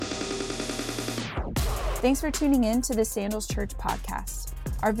Thanks for tuning in to the Sandals Church podcast.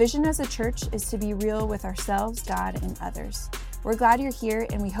 Our vision as a church is to be real with ourselves, God, and others. We're glad you're here,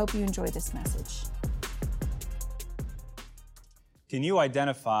 and we hope you enjoy this message. Can you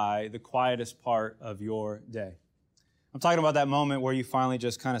identify the quietest part of your day? I'm talking about that moment where you finally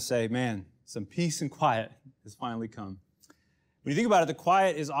just kind of say, man, some peace and quiet has finally come. When you think about it, the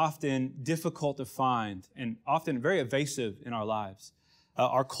quiet is often difficult to find and often very evasive in our lives.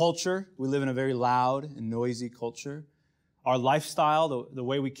 Our culture, we live in a very loud and noisy culture. Our lifestyle, the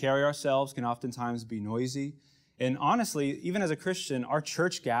way we carry ourselves can oftentimes be noisy. And honestly, even as a Christian, our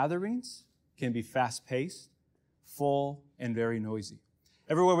church gatherings can be fast-paced, full, and very noisy.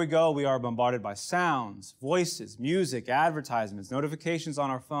 Everywhere we go, we are bombarded by sounds, voices, music, advertisements, notifications on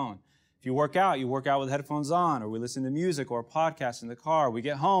our phone. If you work out with headphones on, or we listen to music or a podcast in the car. We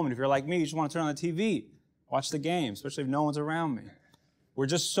get home, and if you're like me, you just want to turn on the TV, watch the game, especially if no one's around me. We're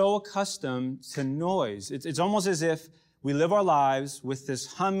just so accustomed to noise. It's almost as if we live our lives with this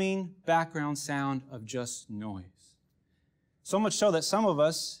humming background sound of just noise. So much so that some of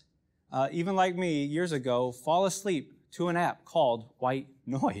us, even like me years ago, fall asleep to an app called white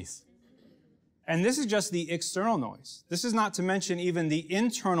noise. And this is just the external noise. This is not to mention even the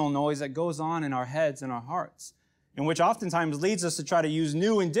internal noise that goes on in our heads and our hearts, and which oftentimes leads us to try to use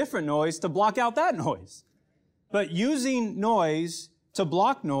new and different noise to block out that noise. But using noise to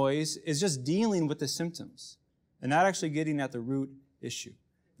block noise is just dealing with the symptoms and not actually getting at the root issue.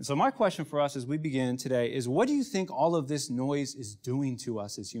 And so my question for us as we begin today is, what do you think all of this noise is doing to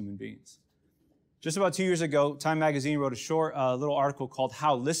us as human beings? Just about 2 years ago, Time Magazine wrote a short little article called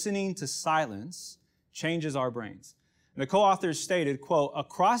How Listening to Silence Changes Our Brains. And the co-authors stated, quote,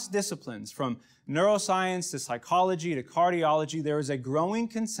 across disciplines from neuroscience to psychology to cardiology, there is a growing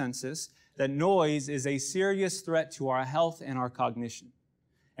consensus that noise is a serious threat to our health and our cognition.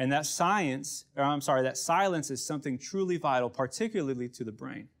 And that silence is something truly vital, particularly to the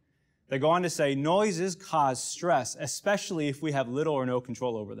brain. They go on to say, noises cause stress, especially if we have little or no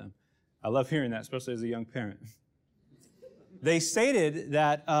control over them. I love hearing that, especially as a young parent. They stated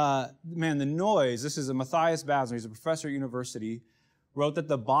that, the noise, this is a Matthias Basner, he's a professor at university, wrote that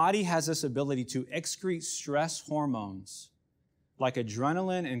the body has this ability to excrete stress hormones like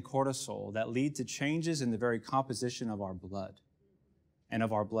adrenaline and cortisol that lead to changes in the very composition of our blood and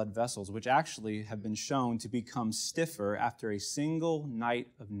of our blood vessels, which actually have been shown to become stiffer after a single night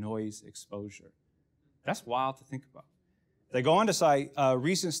of noise exposure. That's wild to think about. They go on to cite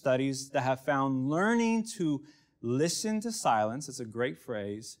recent studies that have found learning to listen to silence, it's a great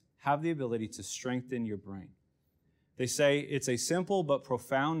phrase, have the ability to strengthen your brain. They say it's a simple but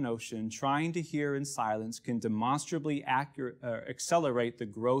profound notion. Trying to hear in silence can demonstrably accelerate the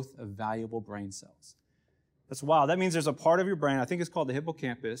growth of valuable brain cells. That's wild. That means there's a part of your brain, I think it's called the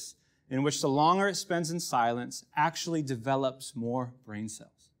hippocampus, in which the longer it spends in silence actually develops more brain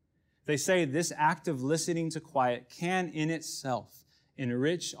cells. They say this act of listening to quiet can in itself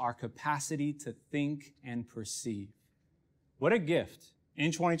enrich our capacity to think and perceive. What a gift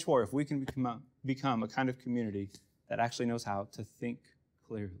in 2024 if we can become a kind of community that actually knows how to think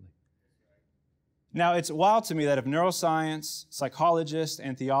clearly. Now, it's wild to me that if neuroscience, psychologists,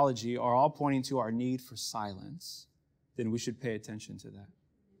 and theology are all pointing to our need for silence, then we should pay attention to that.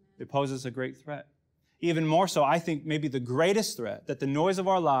 It poses a great threat. Even more so, I think maybe the greatest threat that the noise of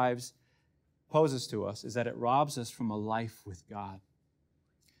our lives poses to us is that it robs us from a life with God.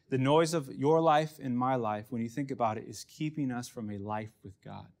 The noise of your life and my life, when you think about it, is keeping us from a life with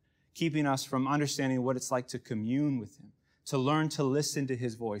God, keeping us from understanding what it's like to commune with Him, to learn to listen to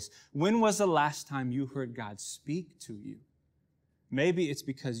His voice. When was the last time you heard God speak to you? Maybe it's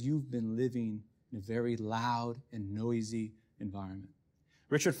because you've been living in a very loud and noisy environment.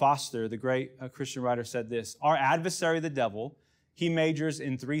 Richard Foster, the great Christian writer, said this, our adversary, the devil, he majors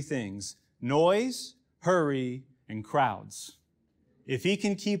in three things: noise, hurry, and crowds. If he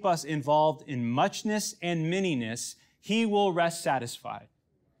can keep us involved in muchness and manyness, he will rest satisfied.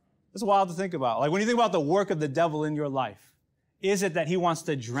 That's wild to think about. Like when you think about the work of the devil in your life, is it that he wants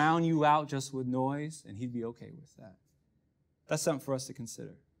to drown you out just with noise? And he'd be okay with that. That's something for us to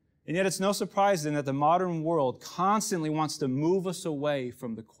consider. And yet it's no surprise then that the modern world constantly wants to move us away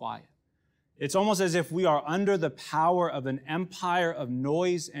from the quiet. It's almost as if we are under the power of an empire of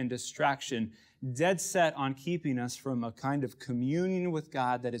noise and distraction, dead set on keeping us from a kind of communion with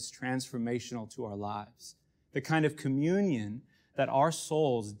God that is transformational to our lives. The kind of communion that our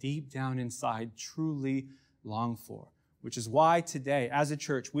souls deep down inside truly long for, which is why today, as a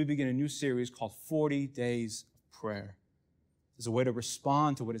church, we begin a new series called 40 Days of Prayer. It's a way to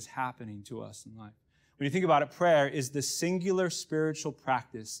respond to what is happening to us in life. When you think about it, prayer is the singular spiritual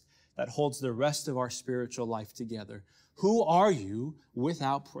practice that holds the rest of our spiritual life together. Who are you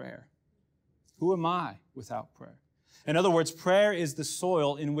without prayer? Who am I without prayer? In other words, prayer is the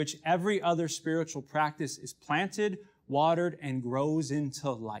soil in which every other spiritual practice is planted, watered, and grows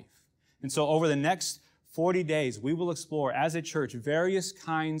into life. And so over the next 40 days, we will explore as a church various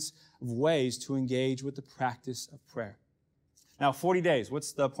kinds of ways to engage with the practice of prayer. Now, 40 days,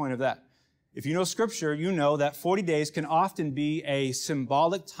 what's the point of that? If you know Scripture, you know that 40 days can often be a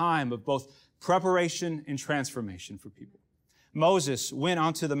symbolic time of both preparation and transformation for people. Moses went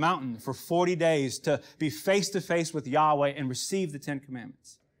onto the mountain for 40 days to be face to face with Yahweh and receive the Ten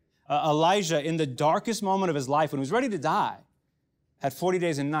Commandments. Elijah, in the darkest moment of his life, when he was ready to die, had 40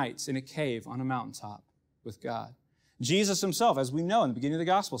 days and nights in a cave on a mountaintop with God. Jesus himself, as we know in the beginning of the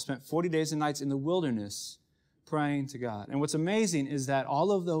gospel, spent 40 days and nights in the wilderness praying to God. And what's amazing is that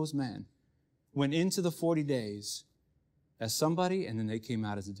all of those men went into the 40 days as somebody, and then they came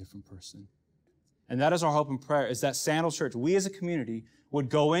out as a different person. And that is our hope and prayer, is that Sandals Church, we as a community, would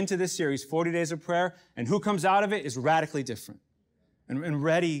go into this series, 40 Days of Prayer, and who comes out of it is radically different and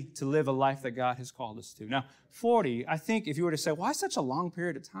ready to live a life that God has called us to. Now, 40, I think if you were to say, why such a long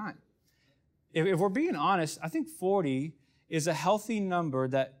period of time? If we're being honest, I think 40 is a healthy number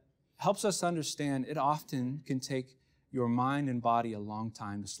that helps us understand it often can take your mind and body a long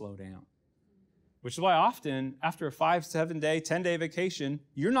time to slow down. Which is why often, after a 5, 7-day, 10-day vacation,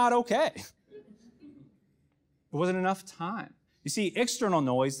 you're not okay. There wasn't enough time. You see, external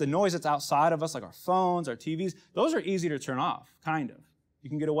noise, the noise that's outside of us, like our phones, our TVs, those are easy to turn off, kind of. You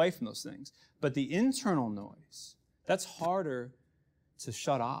can get away from those things. But the internal noise, that's harder to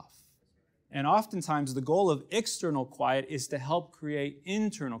shut off. And oftentimes, the goal of external quiet is to help create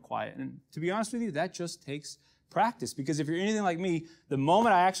internal quiet. And to be honest with you, that just takes practice. Because if you're anything like me, the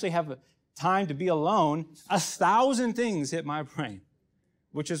moment I actually have time to be alone, 1,000 things hit my brain.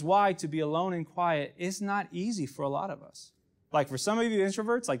 Which is why to be alone and quiet is not easy for a lot of us. Like for some of you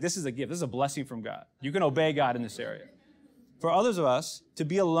introverts, like this is a gift. This is a blessing from God. You can obey God in this area. For others of us, to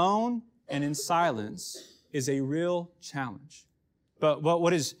be alone and in silence is a real challenge. But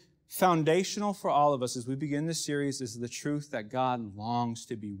what is foundational for all of us as we begin this series is the truth that God longs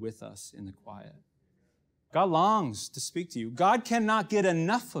to be with us in the quiet. God longs to speak to you. God cannot get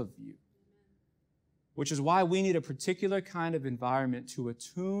enough of you. Which is why we need a particular kind of environment to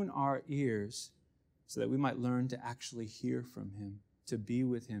attune our ears so that we might learn to actually hear from Him, to be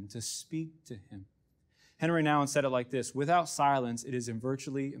with Him, to speak to Him. Henry Nouwen said it like this: without silence, it is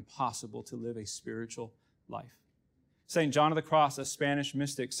virtually impossible to live a spiritual life. St. John of the Cross, a Spanish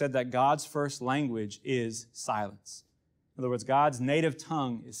mystic, said that God's first language is silence. In other words, God's native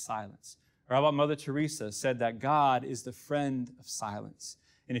tongue is silence. Or how about Mother Teresa said that God is the friend of silence.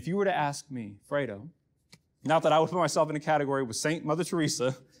 And if you were to ask me, Fredo, not that I would put myself in a category with Saint Mother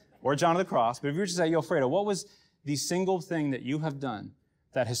Teresa or John of the Cross, but if you were to say, yo, Fredo, what was the single thing that you have done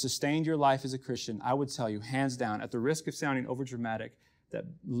that has sustained your life as a Christian? I would tell you, hands down, at the risk of sounding overdramatic, that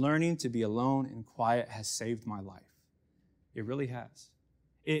learning to be alone and quiet has saved my life. It really has.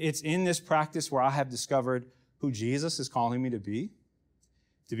 It's in this practice where I have discovered who Jesus is calling me to be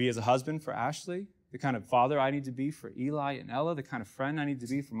as a husband for Ashley, the kind of father I need to be for Eli and Ella, the kind of friend I need to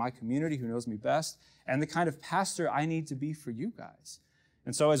be for my community who knows me best, and the kind of pastor I need to be for you guys.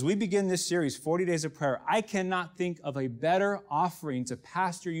 And so as we begin this series, 40 Days of Prayer, I cannot think of a better offering to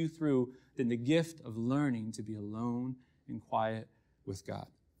pastor you through than the gift of learning to be alone and quiet with God.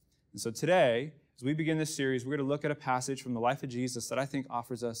 And so today, as we begin this series, we're going to look at a passage from the life of Jesus that I think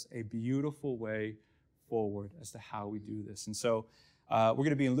offers us a beautiful way forward as to how we do this. And so we're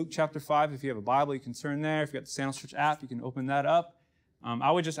going to be in Luke chapter 5. If you have a Bible, you can turn there. If you've got the Sandals Church app, you can open that up.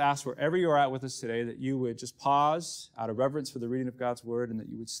 I would just ask wherever you're at with us today that you would just pause out of reverence for the reading of God's Word and that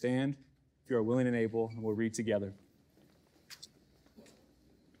you would stand if you are willing and able, and we'll read together.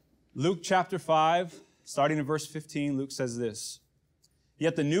 Luke chapter 5, starting in verse 15, Luke says this: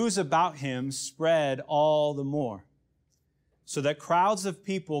 "Yet the news about him spread all the more, so that crowds of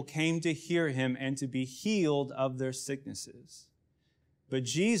people came to hear him and to be healed of their sicknesses. But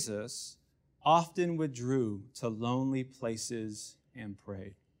Jesus often withdrew to lonely places and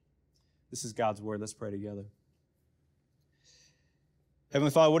prayed." This is God's word. Let's pray together.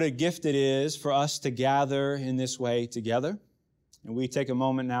 Heavenly Father, what a gift it is for us to gather in this way together. And we take a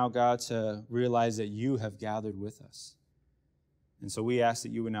moment now, God, to realize that you have gathered with us. And so we ask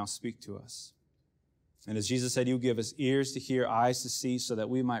that you would now speak to us. And as Jesus said, you give us ears to hear, eyes to see, so that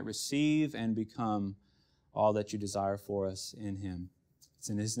we might receive and become all that you desire for us in him. It's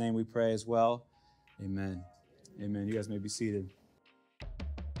in his name we pray as well. Amen. Amen. You guys may be seated.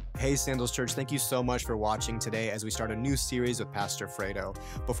 Hey, Sandals Church, thank you so much for watching today as we start a new series with Pastor Fredo.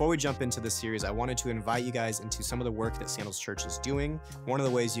 Before we jump into the series, I wanted to invite you guys into some of the work that Sandals Church is doing. One of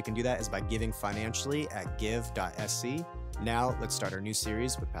the ways you can do that is by giving financially at give.sc. Now, let's start our new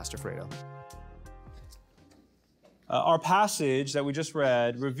series with Pastor Fredo. Our passage that we just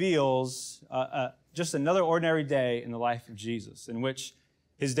read reveals just another ordinary day in the life of Jesus, in which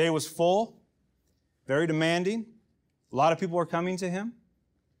his day was full, very demanding. A lot of people were coming to him.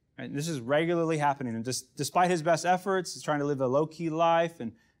 And this is regularly happening. And despite his best efforts, he's trying to live a low-key life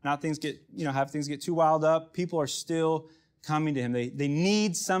and not have things get too wild up. People are still coming to him. They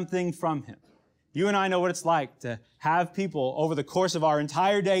need something from him. You and I know what it's like to have people over the course of our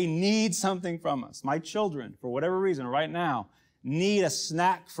entire day need something from us. My children, for whatever reason, right now, need a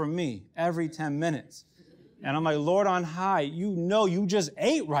snack from me every 10 minutes. And I'm like, Lord on high, you know you just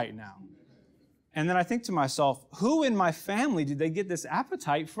ate right now. And then I think to myself, who in my family did they get this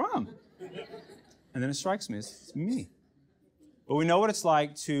appetite from? And then it strikes me, it's me. But we know what it's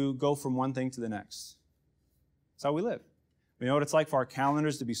like to go from one thing to the next. That's how we live. We know what it's like for our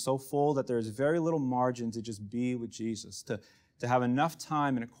calendars to be so full that there's very little margin to just be with Jesus, to have enough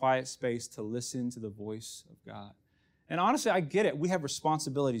time in a quiet space to listen to the voice of God. And honestly, I get it. We have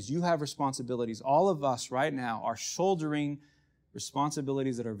responsibilities. You have responsibilities. All of us right now are shouldering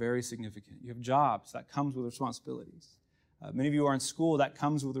responsibilities that are very significant. You have jobs, that comes with responsibilities. Many of you are in school, that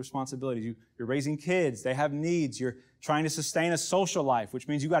comes with responsibilities. You're raising kids, they have needs. You're trying to sustain a social life, which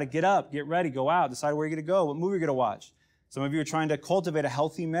means you got to get up, get ready, go out, decide where you're going to go, what movie you're going to watch. Some of you are trying to cultivate a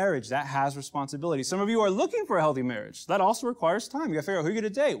healthy marriage. That has responsibilities. Some of you are looking for a healthy marriage. That also requires time. You got to figure out who you're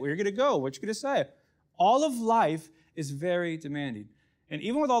going to date, where you're going to go, what you're going to say. All of life is very demanding. And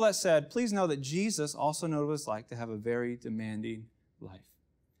even with all that said, please know that Jesus also knows what it's like to have a very demanding life.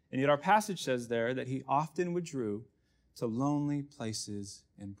 And yet our passage says there that he often withdrew to lonely places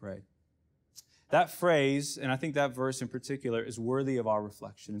and prayed. That phrase, and I think that verse in particular, is worthy of our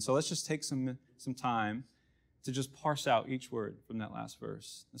reflection. And so let's just take some time to just parse out each word from that last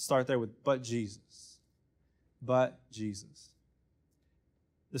verse. Let's start there with, but Jesus. But Jesus.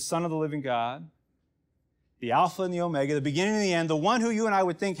 The Son of the living God, the Alpha and the Omega, the beginning and the end, the one who you and I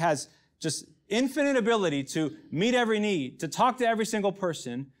would think has just infinite ability to meet every need, to talk to every single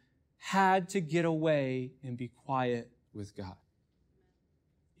person, had to get away and be quiet with God.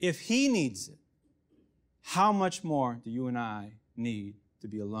 If he needs it, how much more do you and I need to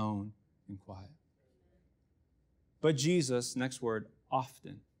be alone and quiet? But Jesus, next word,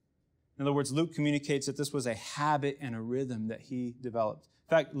 often. In other words, Luke communicates that this was a habit and a rhythm that he developed.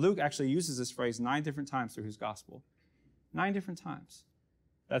 In fact, Luke actually uses this phrase 9 different times through his gospel. 9 different times.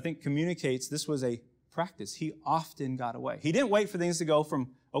 That I think communicates this was a practice. He often got away. He didn't wait for things to go from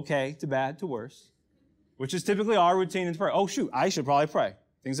okay to bad to worse, which is typically our routine in prayer. Oh, shoot, I should probably pray.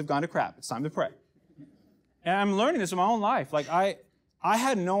 Things have gone to crap. It's time to pray. And I'm learning this in my own life. Like, I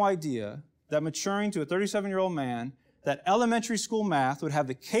had no idea that maturing to a 37-year-old man, that elementary school math would have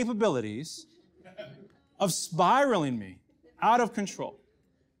the capabilities of spiraling me out of control.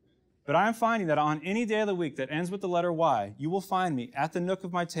 But I'm finding that on any day of the week that ends with the letter Y, you will find me at the nook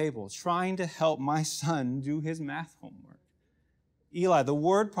of my table trying to help my son do his math homework. Eli, the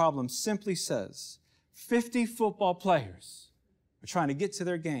word problem simply says 50 football players are trying to get to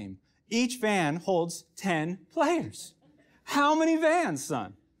their game. Each van holds 10 players. How many vans,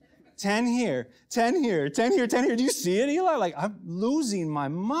 son? 10 here, 10 here, 10 here, 10 here. Do you see it, Eli? Like, I'm losing my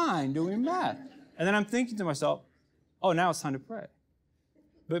mind doing math. And then I'm thinking to myself, oh, now it's time to pray.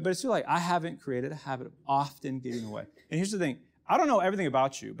 But it's too late. I haven't created a habit of often getting away. And here's the thing. I don't know everything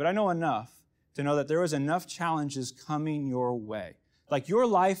about you, but I know enough to know that there is enough challenges coming your way. Like, your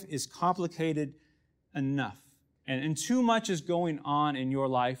life is complicated enough. And too much is going on in your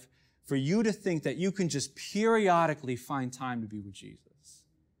life for you to think that you can just periodically find time to be with Jesus.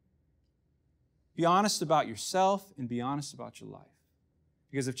 Be honest about yourself and be honest about your life.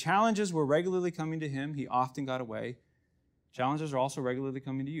 Because if challenges were regularly coming to him, he often got away. Challenges are also regularly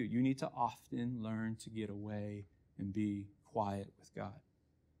coming to you. You need to often learn to get away and be quiet with God.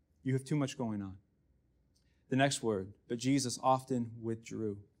 You have too much going on. The next word, but Jesus often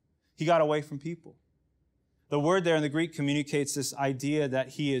withdrew. He got away from people. The word there in the Greek communicates this idea that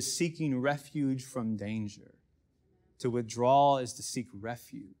he is seeking refuge from danger. To withdraw is to seek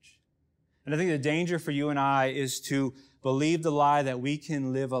refuge. And I think the danger for you and I is to believe the lie that we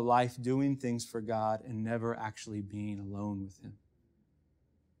can live a life doing things for God and never actually being alone with him.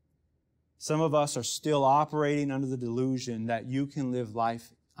 Some of us are still operating under the delusion that you can live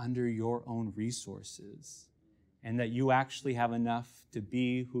life under your own resources and that you actually have enough to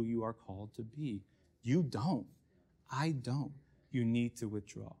be who you are called to be. You don't. I don't. You need to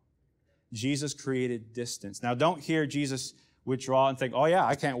withdraw. Jesus created distance. Now, don't hear Jesus withdraw and think, oh yeah,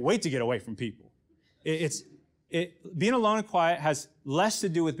 I can't wait to get away from people. Being alone and quiet has less to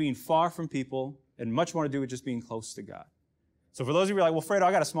do with being far from people and much more to do with just being close to God. So for those of you who are like, well, Fredo,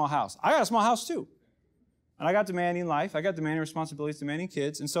 I got a small house. I got a small house too. And I got demanding life. I got demanding responsibilities, demanding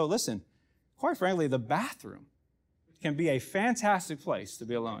kids. And so listen, quite frankly, the bathroom can be a fantastic place to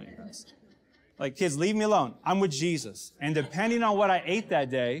be alone, you guys. Like, kids, leave me alone. I'm with Jesus. And depending on what I ate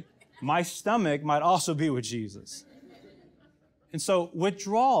that day, my stomach might also be with Jesus. And so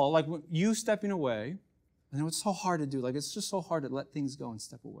withdrawal, like you stepping away, and it's so hard to do. Like, it's just so hard to let things go and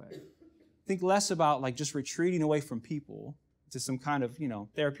step away. Think less about like just retreating away from people to some kind of,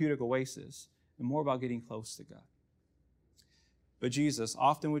 therapeutic oasis, and more about getting close to God. But Jesus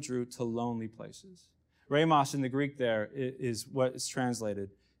often withdrew to lonely places. Ramos in the Greek there is what is translated.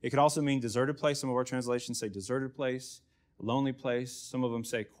 It could also mean deserted place. Some of our translations say deserted place, lonely place. Some of them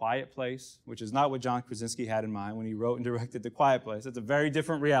say quiet place, which is not what John Krasinski had in mind when he wrote and directed The Quiet Place. That's a very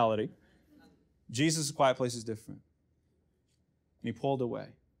different reality. Jesus' quiet place is different. And he pulled away.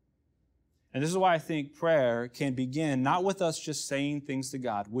 And this is why I think prayer can begin not with us just saying things to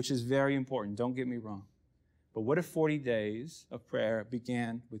God, which is very important, don't get me wrong. But what if 40 days of prayer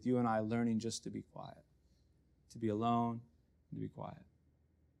began with you and I learning just to be quiet, to be alone, and to be quiet?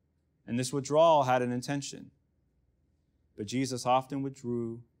 And this withdrawal had an intention. But Jesus often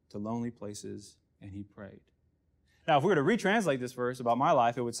withdrew to lonely places and he prayed. Now, if we were to retranslate this verse about my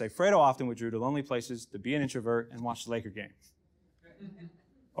life, it would say, Fredo often withdrew to lonely places to be an introvert and watch the Laker game.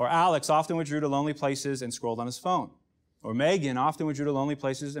 Or Alex often withdrew to lonely places and scrolled on his phone. Or Megan often withdrew to lonely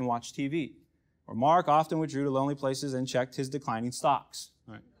places and watched TV. Or Mark often withdrew to lonely places and checked his declining stocks.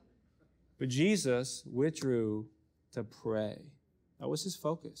 Right? But Jesus withdrew to pray. That was his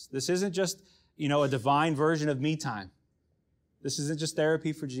focus. This isn't just, a divine version of me time. This isn't just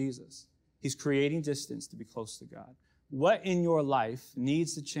therapy for Jesus. He's creating distance to be close to God. What in your life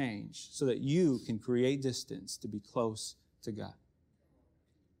needs to change so that you can create distance to be close to God?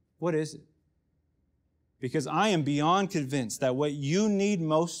 What is it? Because I am beyond convinced that what you need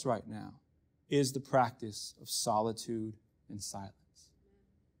most right now is the practice of solitude and silence.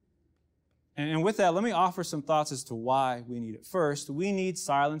 And with that, let me offer some thoughts as to why we need it. First, we need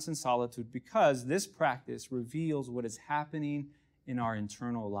silence and solitude because this practice reveals what is happening in our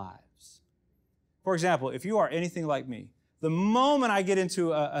internal lives. For example, if you are anything like me, the moment I get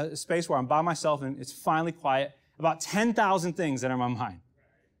into a space where I'm by myself and it's finally quiet, about 10,000 things that are in my mind.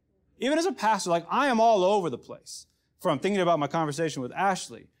 Even as a pastor, I am all over the place. From thinking about my conversation with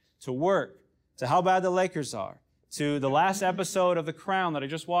Ashley, to work, to how bad the Lakers are, to the last episode of The Crown that I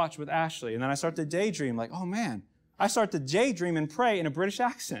just watched with Ashley. And then I start to daydream, oh man, I start to daydream and pray in a British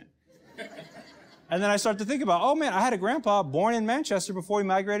accent. And then I start to think about, oh man, I had a grandpa born in Manchester before he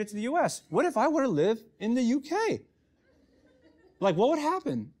migrated to the U.S. What if I were to live in the U.K.? What would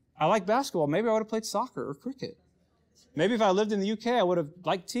happen? I like basketball. Maybe I would have played soccer or cricket. Maybe if I lived in the UK, I would have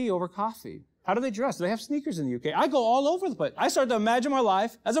liked tea over coffee. How do they dress? Do they have sneakers in the UK? I go all over the place. I start to imagine my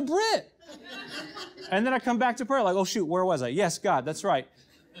life as a Brit. And then I come back to prayer oh shoot, where was I? Yes, God, that's right.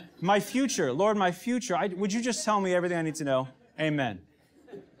 My future, Lord, my future. Would you just tell me everything I need to know? Amen.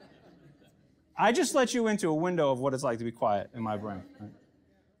 I just let you into a window of what it's like to be quiet in my brain. Right?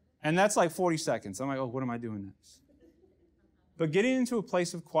 And that's 40 seconds. I'm oh, what am I doing next? But getting into a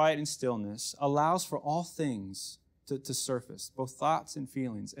place of quiet and stillness allows for all things to surface, both thoughts and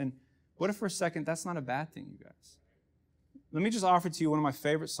feelings. And what if for a second that's not a bad thing, you guys? Let me just offer to you one of my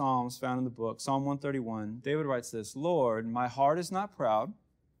favorite psalms found in the book, Psalm 131. David writes this, Lord, my heart is not proud,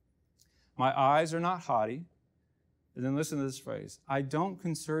 my eyes are not haughty. And then listen to this phrase, I don't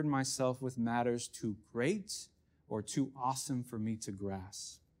concern myself with matters too great or too awesome for me to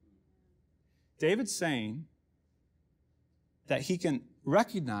grasp. David's saying that he can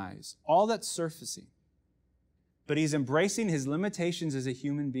recognize all that's surfacing, but he's embracing his limitations as a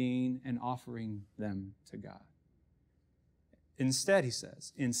human being and offering them to God. Instead, he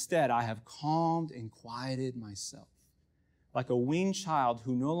says, I have calmed and quieted myself. Like a weaned child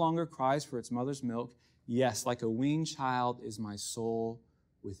who no longer cries for its mother's milk, yes, like a weaned child is my soul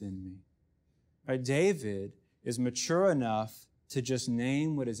within me. Right? David is mature enough to just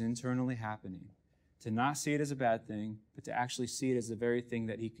name what is internally happening, to not see it as a bad thing, but to actually see it as the very thing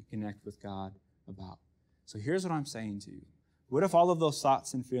that he could connect with God about. So here's what I'm saying to you. What if all of those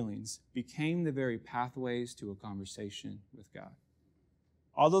thoughts and feelings became the very pathways to a conversation with God?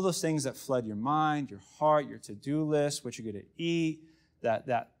 All of those things that flood your mind, your heart, your to-do list, what you're going to eat,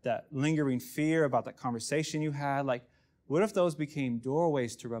 that lingering fear about that conversation you had, what if those became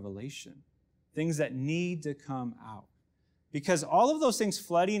doorways to revelation? Things that need to come out. Because all of those things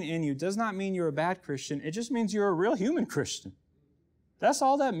flooding in you does not mean you're a bad Christian. It just means you're a real human Christian. That's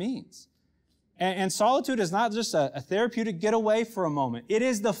all that means. And solitude is not just a therapeutic getaway for a moment. It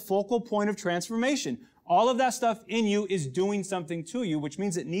is the focal point of transformation. All of that stuff in you is doing something to you, which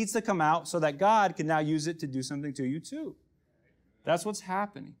means it needs to come out so that God can now use it to do something to you too. That's what's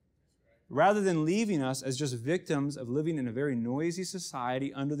happening. Rather than leaving us as just victims of living in a very noisy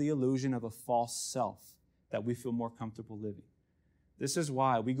society under the illusion of a false self that we feel more comfortable living. This is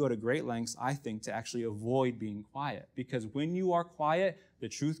why we go to great lengths, I think, to actually avoid being quiet. Because when you are quiet, the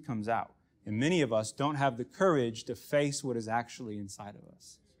truth comes out. And many of us don't have the courage to face what is actually inside of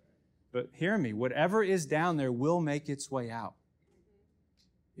us. But hear me, whatever is down there will make its way out.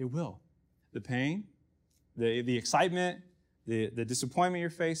 It will. The pain, the excitement, the disappointment you're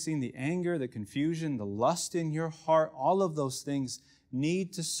facing, the anger, the confusion, the lust in your heart, all of those things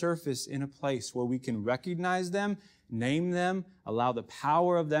need to surface in a place where we can recognize them, name them, allow the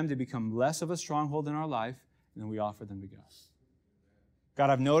power of them to become less of a stronghold in our life, and then we offer them to God. God,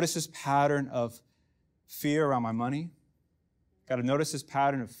 I've noticed this pattern of fear around my money. God, I've noticed this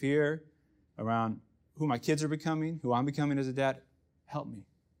pattern of fear around who my kids are becoming, who I'm becoming as a dad. Help me.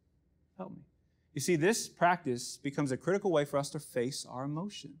 Help me. You see, this practice becomes a critical way for us to face our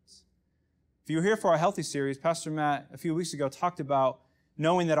emotions. If you were here for our Healthy series, Pastor Matt, a few weeks ago, talked about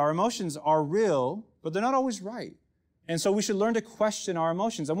knowing that our emotions are real, but they're not always right. And so we should learn to question our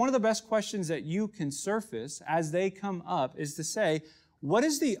emotions. And one of the best questions that you can surface as they come up is to say, what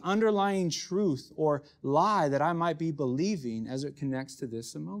is the underlying truth or lie that I might be believing as it connects to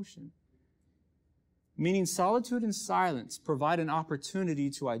this emotion? Meaning solitude and silence provide an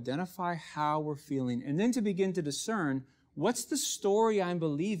opportunity to identify how we're feeling and then to begin to discern what's the story I'm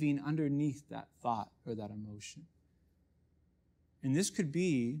believing underneath that thought or that emotion. And this could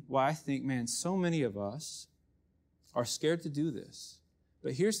be why I think, man, so many of us are scared to do this.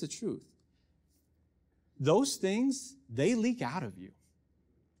 But here's the truth. Those things, they leak out of you.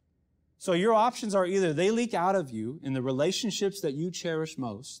 So your options are either they leak out of you in the relationships that you cherish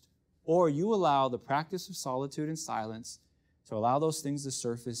most, or you allow the practice of solitude and silence to allow those things to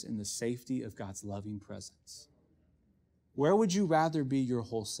surface in the safety of God's loving presence. Where would you rather be your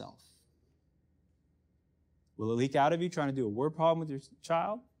whole self? Will it leak out of you trying to do a word problem with your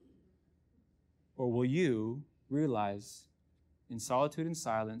child? Or will you realize in solitude and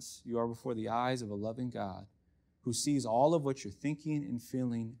silence you are before the eyes of a loving God who sees all of what you're thinking and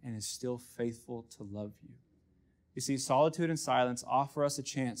feeling and is still faithful to love you? You see, solitude and silence offer us a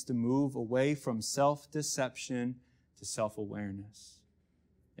chance to move away from self-deception to self-awareness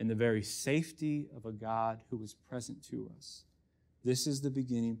in the very safety of a God who is present to us. This is the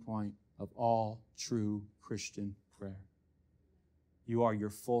beginning point of all true Christian prayer. You are your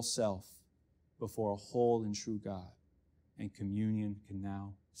full self before a whole and true God, and communion can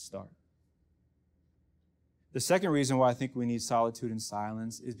now start. The second reason why I think we need solitude and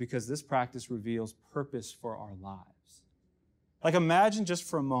silence is because this practice reveals purpose for our lives. Like imagine just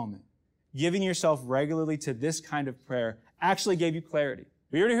for a moment, giving yourself regularly to this kind of prayer actually gave you clarity.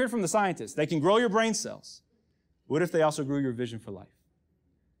 We already heard from the scientists. They can grow your brain cells. What if they also grew your vision for life?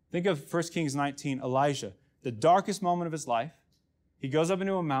 Think of 1 Kings 19, Elijah, the darkest moment of his life. He goes up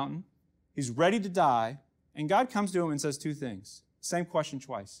into a mountain. He's ready to die. And God comes to him and says two things. Same question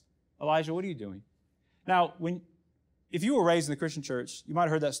twice. Elijah, what are you doing? Now, if you were raised in the Christian church, you might have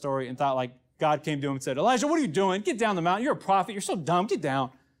heard that story and thought like God came to him and said, Elijah, what are you doing? Get down the mountain. You're a prophet. You're so dumb. Get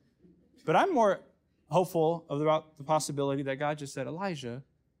down. But I'm more hopeful about the possibility that God just said, Elijah,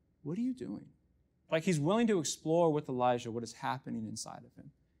 what are you doing? Like he's willing to explore with Elijah what is happening inside of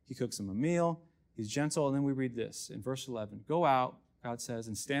him. He cooks him a meal. He's gentle. And then we read this in verse 11. Go out, God says,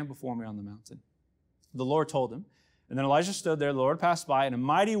 and stand before me on the mountain. The Lord told him. And then Elijah stood there. The Lord passed by, and a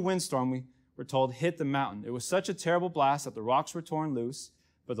mighty windstorm, we're told, hit the mountain. It was such a terrible blast that the rocks were torn loose,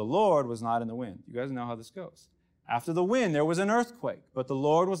 but the Lord was not in the wind. You guys know how this goes. After the wind, there was an earthquake, but the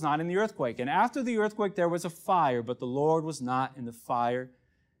Lord was not in the earthquake. And after the earthquake, there was a fire, but the Lord was not in the fire.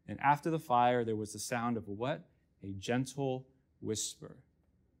 And after the fire, there was the sound of a what? A gentle whisper.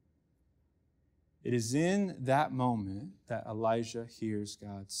 It is in that moment that Elijah hears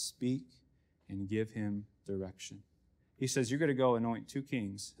God speak and give him direction. He says, you're going to go anoint two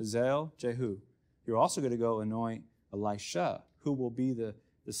kings, Hazael, Jehu. You're also going to go anoint Elisha, who will be the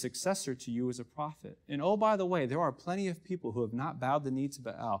successor to you as a prophet. And oh, by the way, there are plenty of people who have not bowed the knee to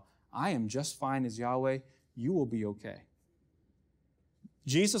Baal. I am just fine as Yahweh. You will be okay.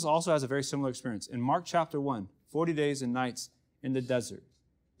 Jesus also has a very similar experience. In Mark chapter 1, 40 days and nights in the desert,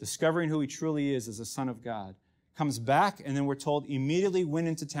 discovering who he truly is as the Son of God, comes back, and then we're told immediately went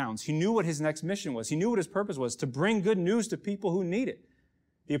into towns. He knew what his next mission was. He knew what his purpose was, to bring good news to people who need it.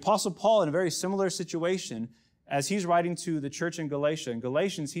 The Apostle Paul, in a very similar situation, as he's writing to the church in Galatia, in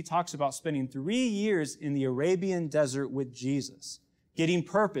Galatians, he talks about spending 3 years in the Arabian desert with Jesus, getting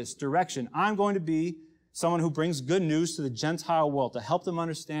purpose, direction. I'm going to be someone who brings good news to the Gentile world, to help them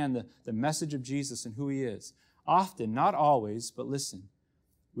understand the message of Jesus and who he is. Often, not always, but listen,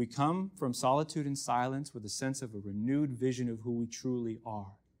 we come from solitude and silence with a sense of a renewed vision of who we truly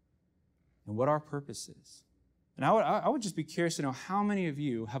are and what our purpose is. And I would just be curious to know how many of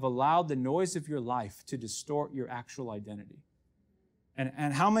you have allowed the noise of your life to distort your actual identity.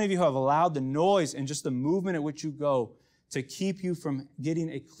 And how many of you have allowed the noise and just the movement at which you go to keep you from getting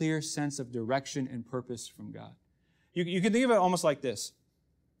a clear sense of direction and purpose from God. You can think of it almost like this.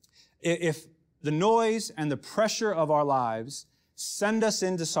 If the noise and the pressure of our lives send us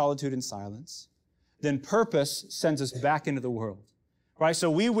into solitude and silence, then purpose sends us back into the world, right?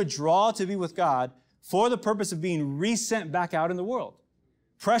 So we withdraw to be with God for the purpose of being resent back out in the world.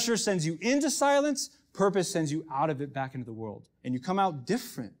 Pressure sends you into silence, purpose sends you out of it back into the world. And you come out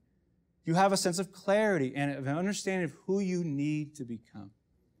different. You have a sense of clarity and of an understanding of who you need to become.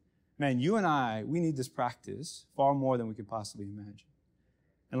 Man, you and I, we need this practice far more than we could possibly imagine.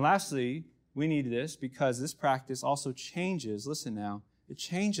 And lastly, we need this because this practice also changes, listen now, it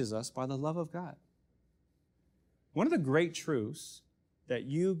changes us by the love of God. One of the great truths that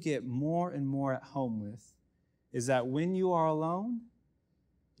you get more and more at home with is that when you are alone,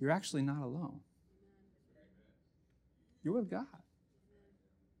 you're actually not alone. You're with God.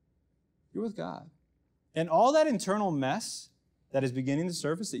 You're with God. And all that internal mess that is beginning to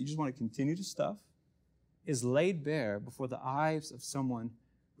surface that you just want to continue to stuff is laid bare before the eyes of someone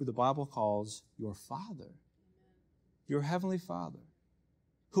who the Bible calls your Father, your Heavenly Father,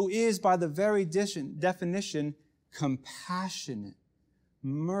 who is by the very definition compassionate,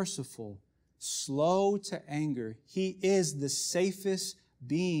 merciful, slow to anger. He is the safest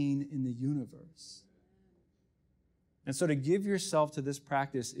being in the universe. And so to give yourself to this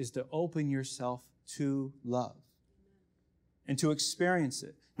practice is to open yourself to love and to experience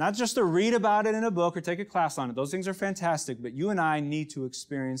it. Not just to read about it in a book or take a class on it. Those things are fantastic, but you and I need to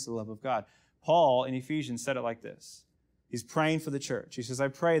experience the love of God. Paul in Ephesians said it like this. He's praying for the church. He says, I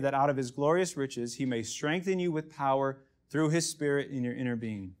pray that out of his glorious riches, he may strengthen you with power through his Spirit in your inner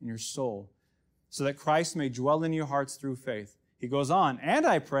being, in your soul, so that Christ may dwell in your hearts through faith. He goes on, and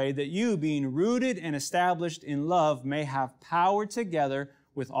I pray that you, being rooted and established in love, may have power together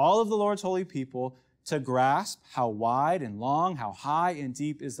with all of the Lord's holy people to grasp how wide and long, how high and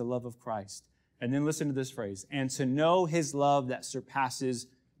deep is the love of Christ. And then listen to this phrase, and to know his love that surpasses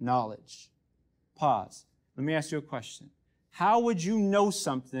knowledge. Pause. Let me ask you a question. How would you know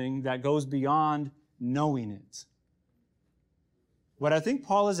something that goes beyond knowing it? What I think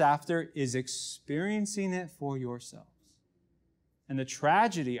Paul is after is experiencing it for yourselves. And the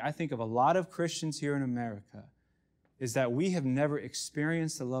tragedy, I think, of a lot of Christians here in America is that we have never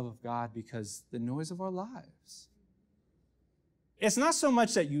experienced the love of God because the noise of our lives. It's not so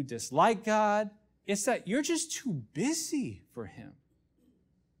much that you dislike God, it's that you're just too busy for him.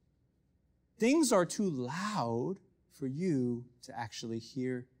 Things are too loud for you to actually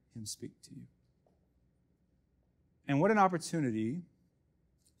hear him speak to you. And what an opportunity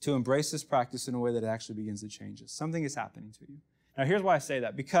to embrace this practice in a way that it actually begins to change us. Something is happening to you. Now, here's why I say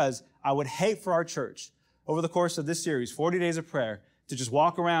that. Because I would hate for our church, over the course of this series, 40 days of prayer, to just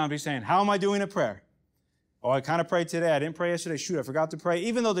walk around and be saying, how am I doing at prayer? Oh, I kind of prayed today. I didn't pray yesterday. Shoot, I forgot to pray.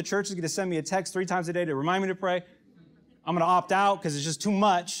 Even though the church is going to send me a text 3 times a day to remind me to pray, I'm going to opt out because it's just too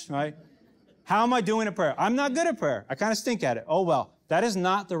much, right? How am I doing at prayer? I'm not good at prayer. I kind of stink at it. Oh, well, that is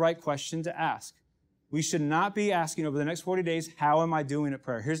not the right question to ask. We should not be asking over the next 40 days, how am I doing at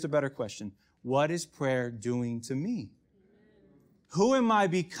prayer? Here's the better question. What is prayer doing to me? Who am I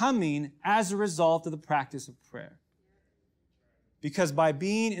becoming as a result of the practice of prayer? Because by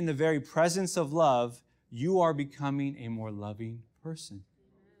being in the very presence of love, you are becoming a more loving person.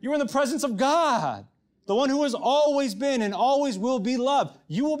 You're in the presence of God, the one who has always been and always will be loved.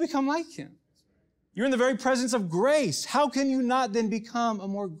 You will become like him. You're in the very presence of grace. How can you not then become a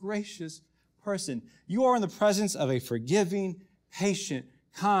more gracious person? You are in the presence of a forgiving, patient,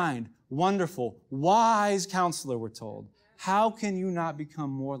 kind, wonderful, wise counselor, we're told. How can you not become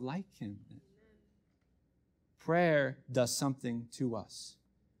more like him? Prayer does something to us.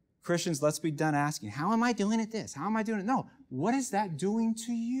 Christians, let's be done asking, how am I doing at this? How am I doing it? No, what is that doing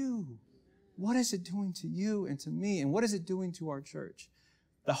to you? What is it doing to you and to me? And what is it doing to our church?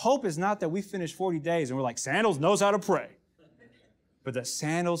 The hope is not that we finish 40 days and we're like, Sandals knows how to pray. but that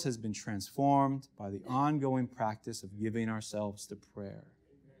Sandals has been transformed by the ongoing practice of giving ourselves to prayer.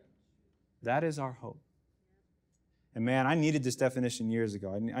 That is our hope. And man, I needed this definition years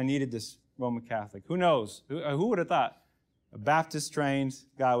ago. I needed this Roman Catholic. Who knows? Who would have thought a Baptist-trained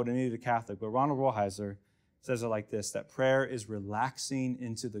guy would have needed a Catholic? But Ronald Rolheiser says it like this, that prayer is relaxing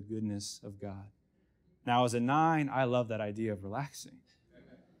into the goodness of God. Now, as a 9, I love that idea of relaxing.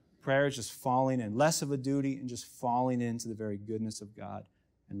 Prayer is just falling in, less of a duty and just falling into the very goodness of God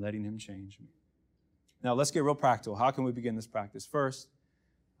and letting Him change me. Now, let's get real practical. How can we begin this practice? First,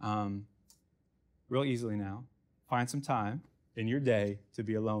 real easily now, find some time in your day to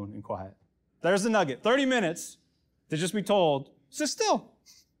be alone and quiet. There's the nugget. 30 minutes to just be told, sit still.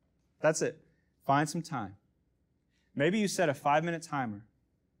 That's it. Find some time. Maybe you set a 5-minute timer.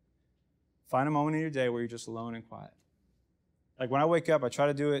 Find a moment in your day where you're just alone and quiet. Like when I wake up, I try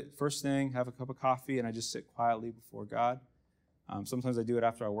to do it first thing, have a cup of coffee, and I just sit quietly before God. Sometimes I do it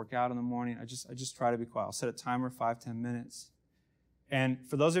after I work out in the morning. I just try to be quiet. I'll set a timer, 5-10 minutes. And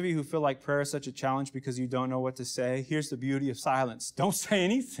for those of you who feel like prayer is such a challenge because you don't know what to say, here's the beauty of silence. Don't say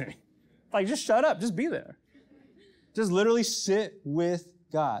anything. Like, just shut up. Just be there. Just literally sit with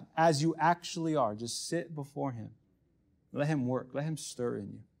God as you actually are. Just sit before Him. Let Him work. Let Him stir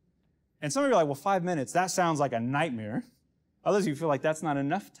in you. And some of you are like, well, 5 minutes, that sounds like a nightmare. Others of you feel like that's not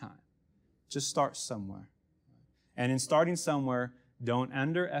enough time. Just start somewhere. And in starting somewhere, don't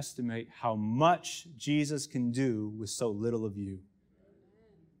underestimate how much Jesus can do with so little of you.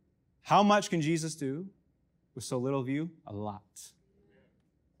 How much can Jesus do with so little of you? A lot.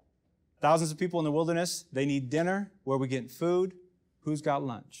 Thousands of people in the wilderness, they need dinner. Where are we getting food? Who's got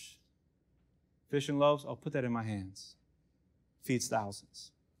lunch? Fish and loaves? I'll put that in my hands. Feeds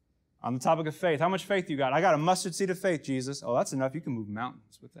thousands. On the topic of faith, how much faith you got? I got a mustard seed of faith, Jesus. Oh, that's enough. You can move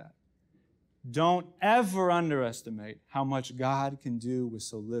mountains with that. Don't ever underestimate how much God can do with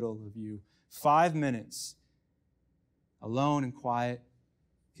so little of you. 5 minutes alone and quiet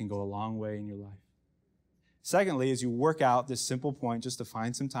can go a long way in your life. Secondly, as you work out this simple point just to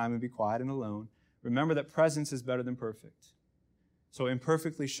find some time and be quiet and alone, remember that presence is better than perfect. So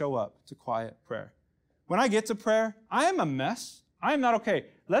imperfectly show up to quiet prayer. When I get to prayer, I am a mess. I am not okay.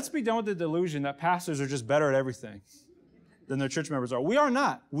 Let's be done with the delusion that pastors are just better at everything than their church members are. We are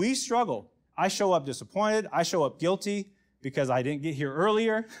not. We struggle. I show up disappointed. I show up guilty because I didn't get here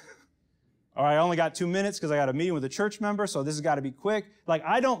earlier. Or I only got 2 minutes because I got a meeting with a church member, so this has got to be quick. Like,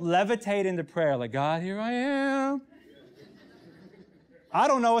 I don't levitate into prayer like, God, here I am. I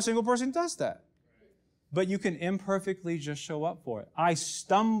don't know a single person who does that. But you can imperfectly just show up for it. I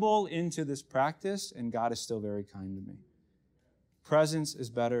stumble into this practice, and God is still very kind to me. Presence is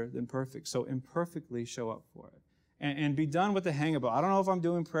better than perfect, so imperfectly show up for it. And be done with the hang about, I don't know if I'm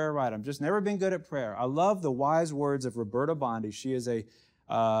doing prayer right. I've just never been good at prayer. I love the wise words of Roberta Bondi. She is a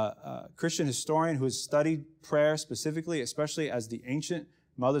Christian historian who has studied prayer specifically, especially as the ancient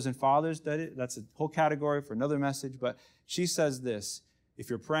mothers and fathers did it. That's a whole category for another message. But she says this, if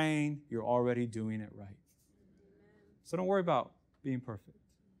you're praying, you're already doing it right. So don't worry about being perfect.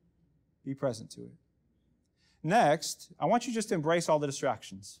 Be present to it. Next, I want you just to embrace all the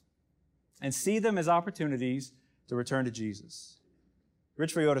distractions and see them as opportunities to return to Jesus.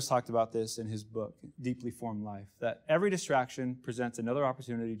 Rich Viotis talked about this in his book, Deeply Formed Life, that every distraction presents another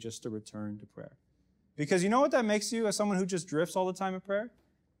opportunity just to return to prayer. Because you know what that makes you as someone who just drifts all the time in prayer?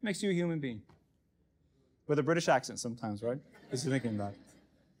 It makes you a human being. With a British accent sometimes, right? Just thinking about it.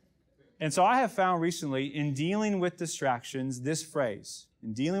 And so I have found recently in dealing with distractions, this phrase.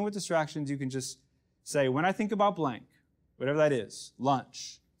 In dealing with distractions, you can just say, when I think about blank, whatever that is,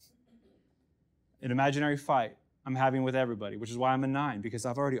 lunch, an imaginary fight I'm having with everybody, which is why I'm a 9, because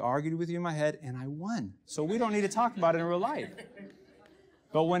I've already argued with you in my head and I won. So we don't need to talk about it in real life.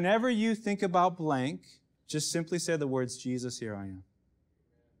 But whenever you think about blank, just simply say the words, Jesus, here I am.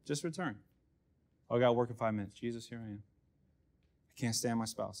 Just return. Oh, I got to work in 5 minutes. Jesus, here I am. I can't stand my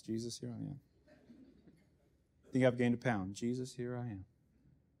spouse. Jesus, here I am. I think I've gained a pound. Jesus, here I am.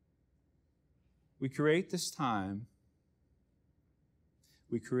 We create this time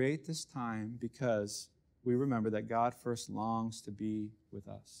because we remember that God first longs to be with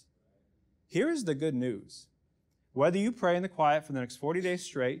us. Here is the good news. Whether you pray in the quiet for the next 40 days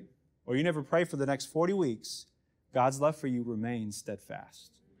straight, or you never pray for the next 40 weeks, God's love for you remains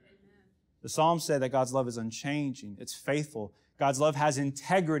steadfast. The Psalms say that God's love is unchanging. It's faithful. God's love has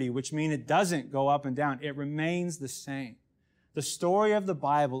integrity, which means it doesn't go up and down. It remains the same. The story of the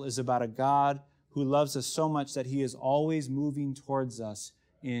Bible is about a God who loves us so much that He is always moving towards us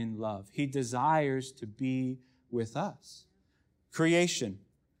in love. He desires to be with us. Creation.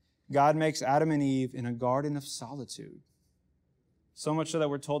 God makes Adam and Eve in a garden of solitude. So much so that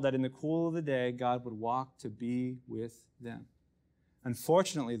we're told that in the cool of the day, God would walk to be with them.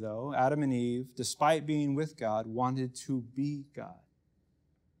 Unfortunately, though, Adam and Eve, despite being with God, wanted to be God.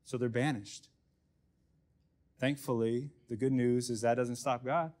 So they're banished. Thankfully, the good news is that doesn't stop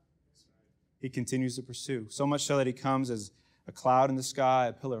God. He continues to pursue. So much so that he comes as a cloud in the sky,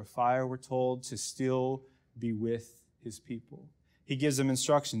 a pillar of fire, we're told, to still be with his people. He gives them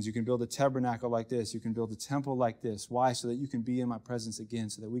instructions. You can build a tabernacle like this. You can build a temple like this. Why? So that you can be in my presence again,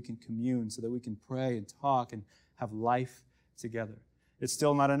 so that we can commune, so that we can pray and talk and have life together. It's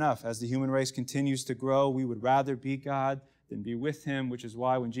still not enough. As the human race continues to grow, we would rather be God than be with him, which is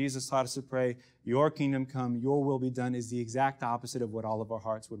why when Jesus taught us to pray, your kingdom come, your will be done, is the exact opposite of what all of our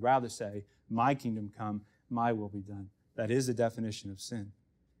hearts would rather say, my kingdom come, my will be done. That is the definition of sin.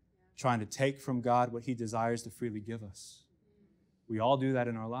 Trying to take from God what he desires to freely give us. We all do that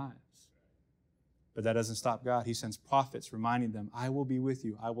in our lives. But that doesn't stop God. He sends prophets reminding them, I will be with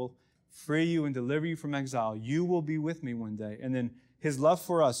you. I will free you and deliver you from exile. You will be with me one day. And then his love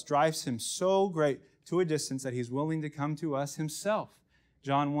for us drives him so great to a distance that he's willing to come to us himself.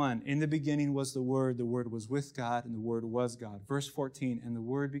 John 1, in the beginning was the Word was with God, and the Word was God. Verse 14, and the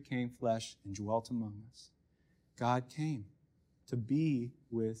Word became flesh and dwelt among us. God came to be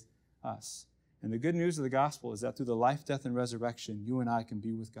with us. And the good news of the gospel is that through the life, death, and resurrection, you and I can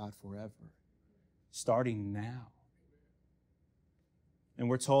be with God forever, starting now. And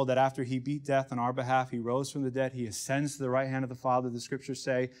we're told that after he beat death on our behalf, he rose from the dead, he ascends to the right hand of the Father, the scriptures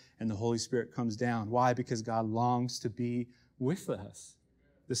say, and the Holy Spirit comes down. Why? Because God longs to be with us.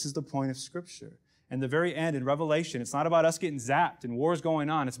 This is the point of Scripture. And the very end in Revelation, it's not about us getting zapped and wars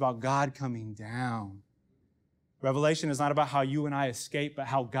going on. It's about God coming down. Revelation is not about how you and I escape, but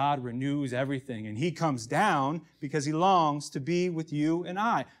how God renews everything. And he comes down because he longs to be with you and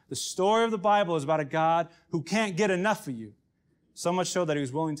I. The story of the Bible is about a God who can't get enough of you. So much so that he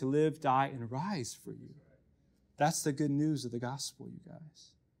was willing to live, die, and rise for you. That's the good news of the gospel, you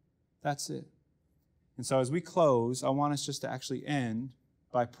guys. That's it. And so as we close, I want us just to actually end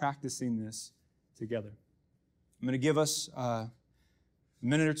by practicing this together. I'm going to give us a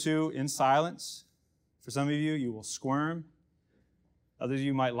minute or two in silence. For some of you, you will squirm. Others of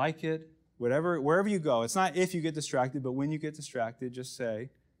you might like it. Wherever you go. It's not if you get distracted, but when you get distracted, just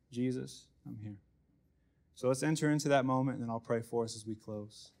say, Jesus, I'm here. So let's enter into that moment, and then I'll pray for us as we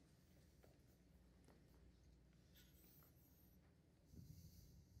close.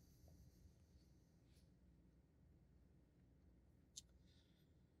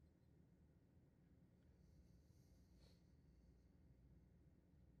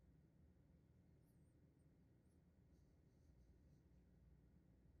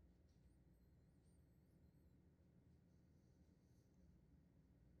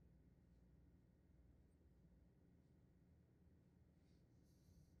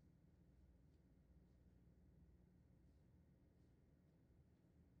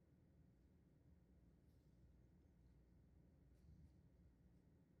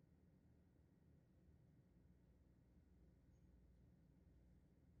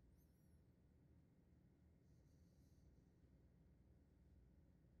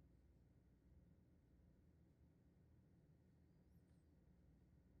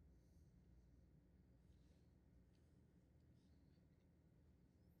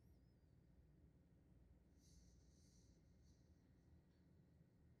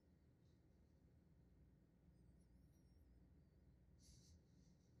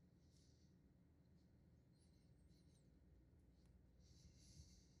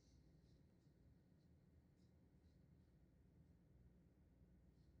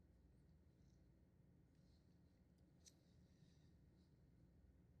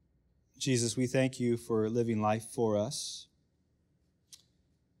 Jesus, we thank you for living life for us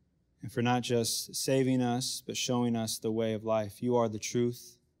and for not just saving us, but showing us the way of life. You are the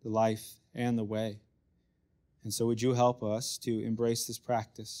truth, the life, and the way. And so would you help us to embrace this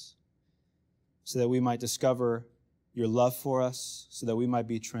practice so that we might discover your love for us, so that we might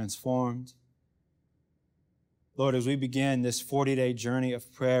be transformed. Lord, as we begin this 40-day journey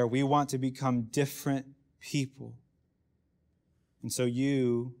of prayer, we want to become different people. And so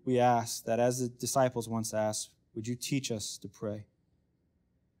we ask that as the disciples once asked, would you teach us to pray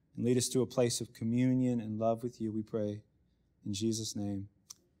and lead us to a place of communion and love with you, we pray. In Jesus' name,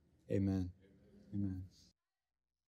 amen. Amen.